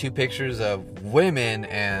show two pictures of women,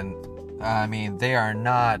 and I mean, they are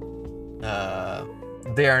not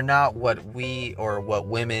what we or what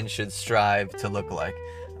women should strive to look like.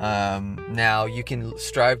 Now, you can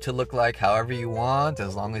strive to look like however you want,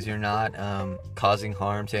 as long as you're not causing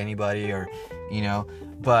harm to anybody, or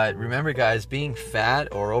but remember, guys, being fat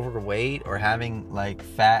or overweight or having like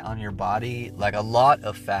fat on your body, like a lot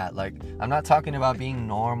of fat, like I'm not talking about being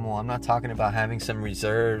normal, I'm not talking about having some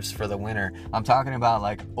reserves for the winter, I'm talking about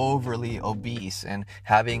like overly obese and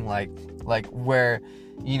having like where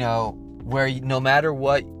no matter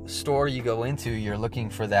what store you go into, you're looking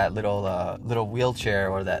for that little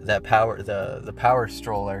wheelchair or that power, the power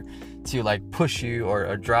stroller to like push you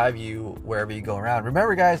or drive you wherever you go around.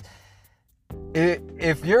 Remember, guys,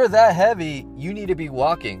 if you're that heavy, you need to be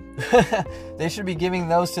walking. They should be giving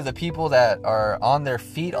those to the people that are on their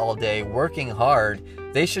feet all day working hard.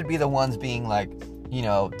 They should be the ones being like,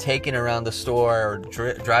 taken around the store or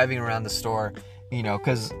driving around the store,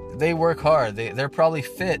 because they work hard. They're probably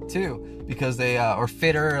fit too, because they or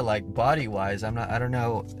fitter, like body wise. I don't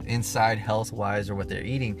know inside health wise or what they're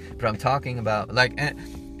eating, but I'm talking about like,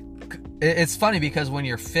 it's funny because when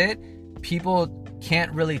you're fit, people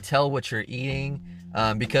can't really tell what you're eating,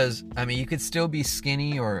 because I mean, you could still be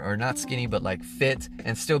skinny or not skinny, but like fit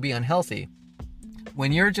and still be unhealthy.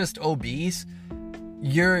 When you're just obese,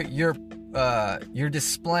 you're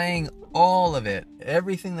displaying all of it,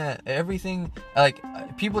 everything, like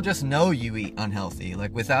people just know you eat unhealthy,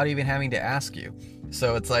 like without even having to ask you.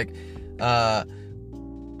 So it's like,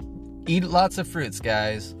 eat lots of fruits,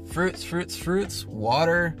 guys. Fruits,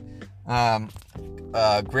 water,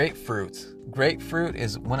 grapefruit. Grapefruit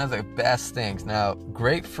is one of the best things. Now,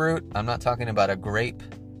 grapefruit, I'm not talking about a grape,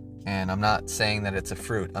 and I'm not saying that it's a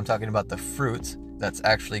fruit. I'm talking about the fruit that's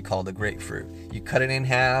actually called a grapefruit. You cut it in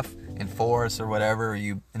half, in fourths or whatever.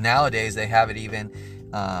 Nowadays they have it even,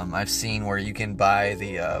 I've seen where you can buy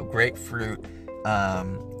the grapefruit,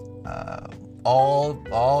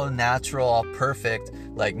 all natural, all perfect,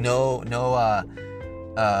 like no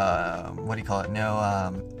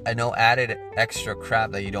added extra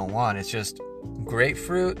crap that you don't want. It's just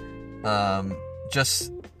grapefruit, in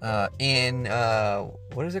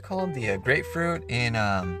what is it called? The grapefruit in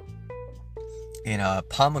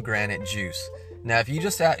pomegranate juice. Now, if you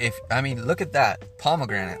just look at that,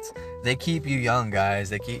 pomegranates. They keep you young, guys.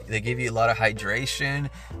 They give you a lot of hydration.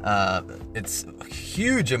 It's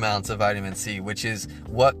huge amounts of vitamin C, which is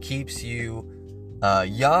what keeps you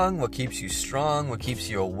young, what keeps you strong, what keeps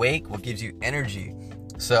you awake, what gives you energy.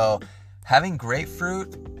 So having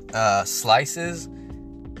grapefruit slices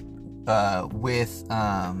with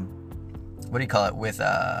what do you call it,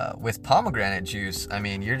 with pomegranate juice, I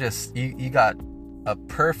mean, you got a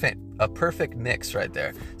perfect mix right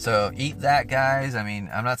there. So eat that, guys. I mean,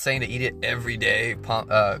 I'm not saying to eat it every day.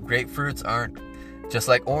 Grapefruits aren't just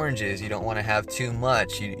like oranges. You don't want to have too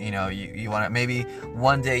much. You want to, maybe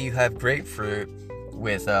one day you have grapefruit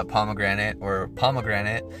with pomegranate,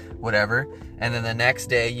 whatever, and then the next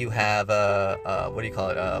day you have what do you call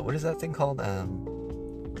it? What is that thing called?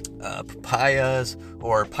 Papayas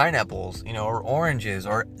or pineapples, or oranges,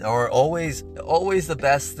 or always the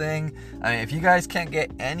best thing. I mean, if you guys can't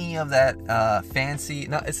get any of that fancy,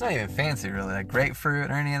 it's not even fancy really, like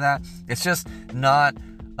grapefruit or any of that. It's just not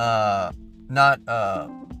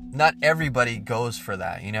everybody goes for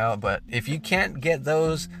that, But if you can't get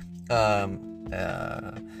those, how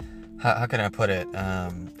can I put it?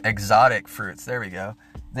 Exotic fruits. There we go.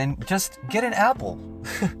 Then just get an apple.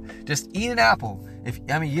 Just eat an apple.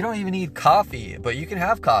 You don't even need coffee, but you can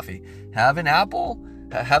have coffee. Have an apple.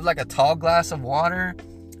 Have like a tall glass of water,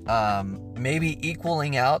 maybe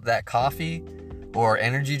equaling out that coffee or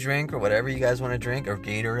energy drink or whatever you guys want to drink, or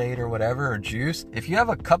Gatorade or whatever, or juice. If you have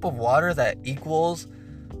a cup of water that equals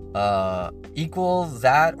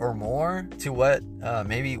that or more to what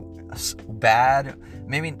maybe bad,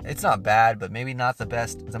 maybe it's not bad, but maybe not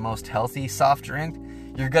the most healthy soft drink,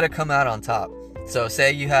 you're gonna come out on top. So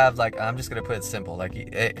say you have, like, I'm just gonna put it simple, like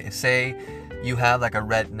say you have like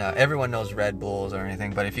everyone knows Red Bulls or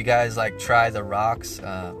anything, but if you guys like try The Rock's,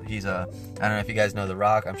 I don't know if you guys know The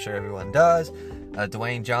Rock, I'm sure everyone does.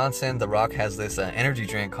 Dwayne Johnson, The Rock, has this energy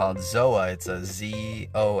drink called ZOA. It's a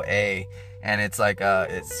ZOA, and it's like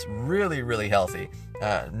it's really, really healthy.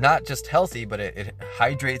 Not just healthy, but it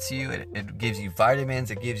hydrates you. It gives you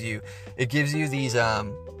vitamins. It gives you these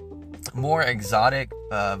more exotic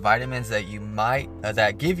vitamins that you might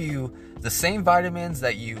that give you the same vitamins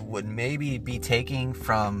that you would maybe be taking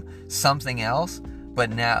from something else, but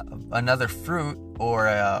now another fruit or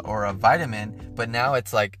a vitamin, but now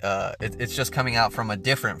it's like it's just coming out from a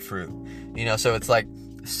different fruit, so it's like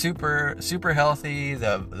super, super healthy.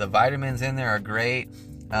 The vitamins in there are great.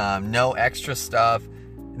 No extra stuff,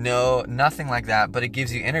 nothing like that, but it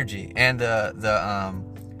gives you energy, and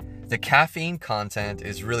the caffeine content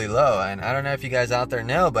is really low. And I don't know if you guys out there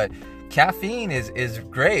know, but caffeine is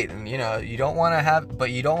great, and you don't want to have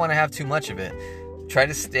too much of it. Try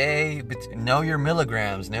to know your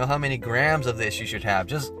milligrams, know how many grams of this you should have.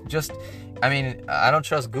 I mean, I don't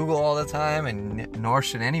trust Google all the time, and nor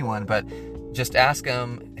should anyone, but just ask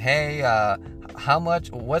them, hey,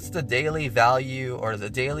 what's the daily value or the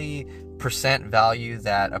daily percent value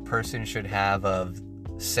that a person should have of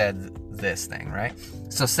said this thing, right?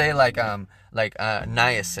 So say like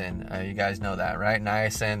niacin, you guys know that, right?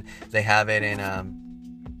 Niacin, they have it in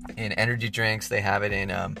energy drinks. They have it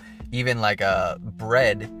in even like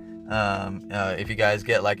bread. If you guys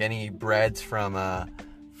get like any breads from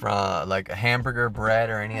like a hamburger bread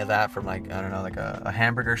or any of that from, like, I don't know, like a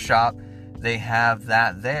hamburger shop, they have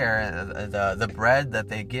that there. The bread that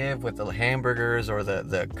they give with the hamburgers, or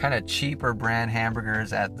the kind of cheaper brand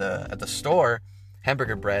hamburgers at the store,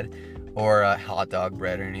 hamburger bread, or hot dog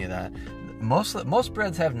bread or any of that. Most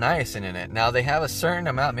breads have niacin in it. Now they have a certain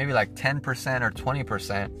amount, maybe like 10% or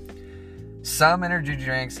 20%. Some energy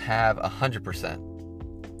drinks have 100%.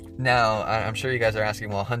 Now I'm sure you guys are asking,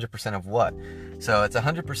 well, 100% of what? So it's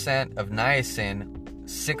 100% of niacin,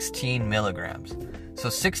 16 milligrams. So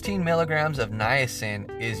 16 milligrams of niacin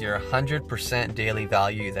is your 100% daily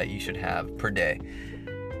value that you should have per day.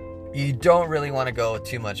 You don't really want to go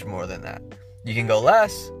too much more than that. You can go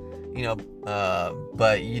less,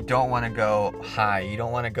 but you don't want to go high. You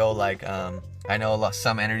don't want to go like, I know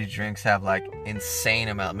some energy drinks have like insane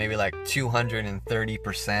amount, maybe like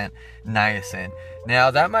 230% niacin. Now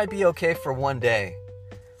that might be okay for one day,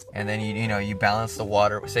 and then you balance the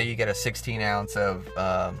water. Say you get a 16 ounce of.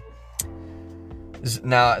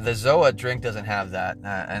 Now the ZOA drink doesn't have that,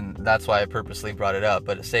 and that's why I purposely brought it up.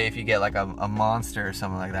 But say if you get like a Monster or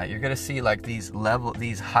something like that, you're gonna see like these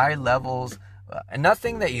high levels.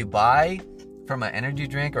 Nothing that you buy from an energy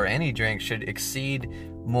drink or any drink should exceed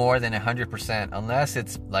more than 100%, unless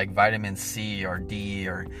it's like vitamin C or D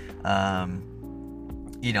or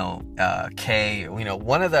K.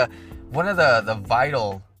 One of the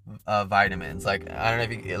vital vitamins. Like, I don't know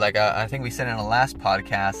if you like. I think we said in the last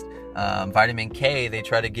podcast, vitamin K. They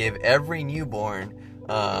try to give every newborn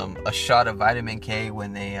a shot of vitamin K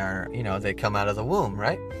when they are, they come out of the womb,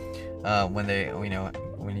 right? When they,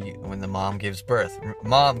 when the mom gives birth.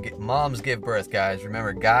 Moms give birth, guys.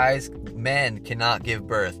 Remember, men cannot give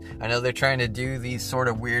birth. I know they're trying to do these sort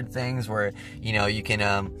of weird things where, you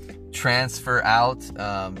can transfer out,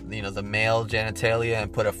 the male genitalia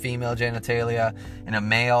and put a female genitalia in a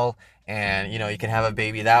male, and you can have a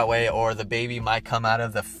baby that way, or the baby might come out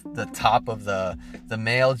of the top of the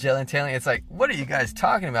male genitalia. It's like, what are you guys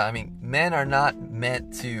talking about? I mean, men are not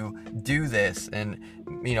meant to do this, and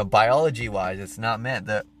biology wise it's not meant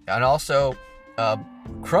that, and also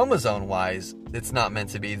chromosome wise it's not meant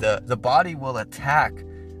to be. The body will attack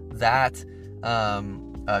that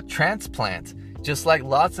transplant, just like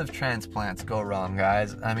lots of transplants go wrong,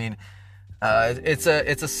 guys. I mean, it's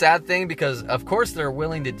a sad thing, because of course they're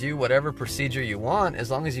willing to do whatever procedure you want as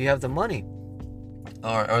long as you have the money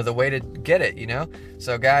or the way to get it,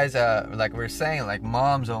 So guys, like we were saying, like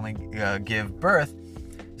moms only give birth,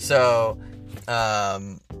 so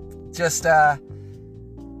just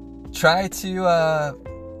try to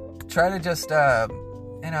just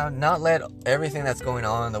not let everything that's going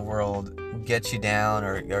on in the world get you down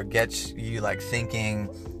or get you like thinking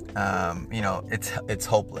it's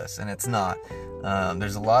hopeless, and it's not.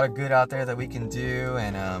 There's a lot of good out there that we can do,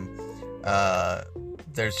 and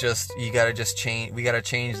there's just, we gotta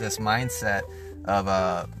change this mindset of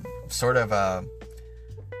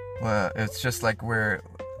it's just like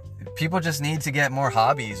people just need to get more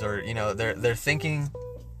hobbies, or they're thinking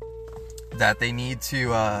that they need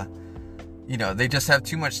to they just have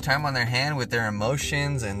too much time on their hand with their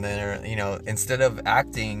emotions, and they're instead of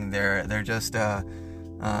acting, they're just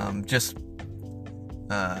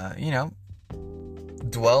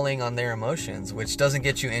dwelling on their emotions, which doesn't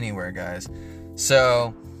get you anywhere, guys.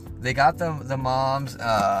 So they got the moms,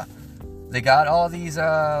 they got all these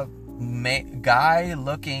guy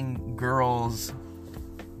looking girls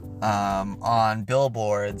on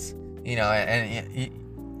billboards, and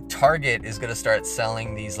Target is gonna start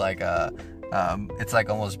selling these like it's like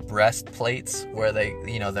almost breastplates where they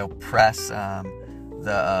they'll press the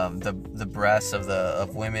breasts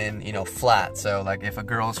of women flat. So like if a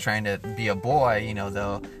girl's trying to be a boy,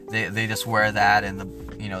 they just wear that, and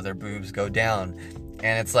their boobs go down.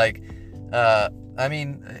 And it's like I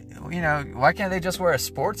mean, why can't they just wear a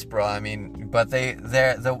sports bra? I mean, but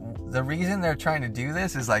the reason they're trying to do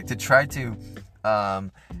this is like to try to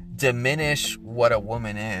diminish what a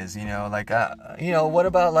woman is, what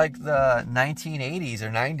about like the 1980s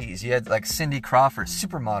or 90s? You had like Cindy Crawford,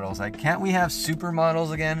 supermodels. Like, can't we have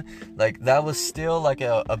supermodels again? Like, that was still like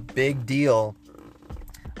a big deal.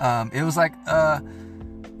 It was like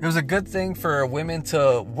it was a good thing for women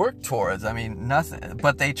to work towards. I mean, nothing,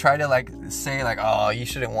 but they try to like say like, oh, you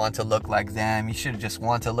shouldn't want to look like them, you should just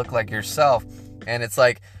want to look like yourself. And it's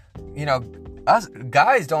like, us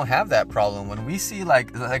guys don't have that problem. When we see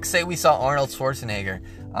like say we saw Arnold Schwarzenegger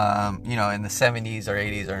in the 70s or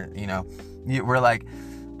 80s, or we're like,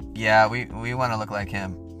 yeah, we want to look like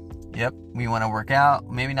him. Yep, we want to work out,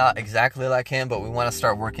 maybe not exactly like him, but we want to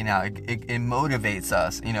start working out. It motivates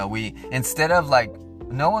us. We, instead of like,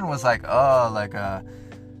 no one was like, oh, like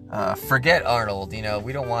forget Arnold, we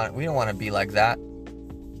don't want to be like that.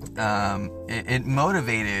 It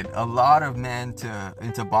motivated a lot of men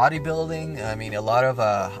into bodybuilding. I mean, a lot of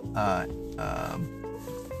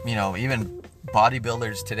even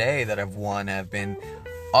bodybuilders today that have won have been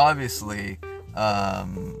obviously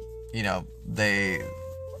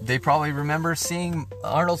they probably remember seeing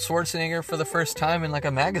Arnold Schwarzenegger for the first time in like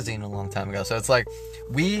a magazine a long time ago. So it's like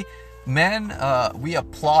we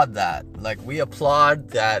applaud that. Like, we applaud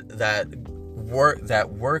that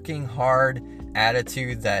working hard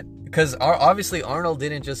attitude, that because obviously Arnold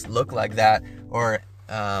didn't just look like that, or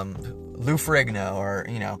Lou Ferrigno, or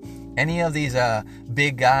any of these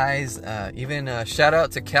big guys. Even shout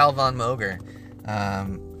out to Cal Von Moger. I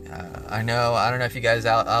don't know if you guys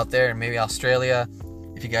out there, maybe Australia,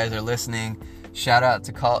 if you guys are listening, shout out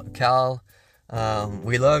to Cal.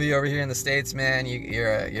 We love you over here in the States, man.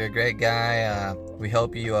 You're a great guy. We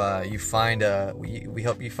hope you find we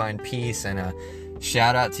hope you find peace, and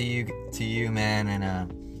shout out to you, man.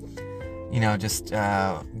 And just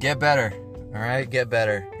get better. All right, get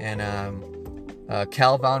better. And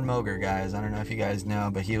Cal Von Moger, guys, I don't know if you guys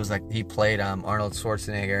know, but he played Arnold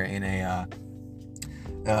Schwarzenegger in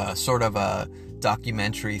a sort of a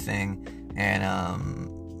documentary thing, and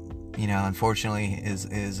unfortunately is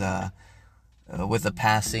with the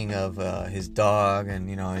passing of his dog, and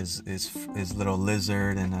his little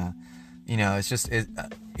lizard, and it's just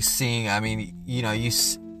seeing. I mean,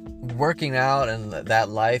 working out and that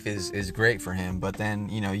life is great for him, but then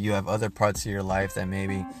you have other parts of your life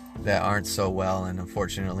that aren't so well, and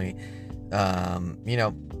unfortunately,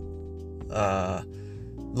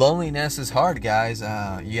 loneliness is hard, guys.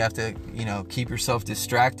 You have to keep yourself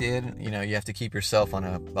distracted. You have to keep yourself on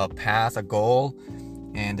a path, a goal,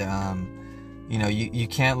 and you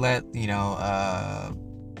can't let,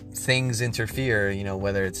 things interfere,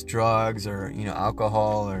 whether it's drugs or,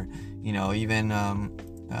 alcohol, or, even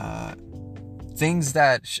things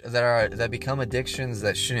that become addictions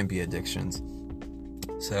that shouldn't be addictions.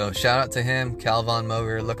 So shout out to him, Cal Von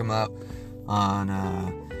Moger. Look him up on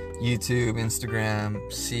YouTube, Instagram,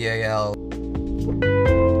 CAL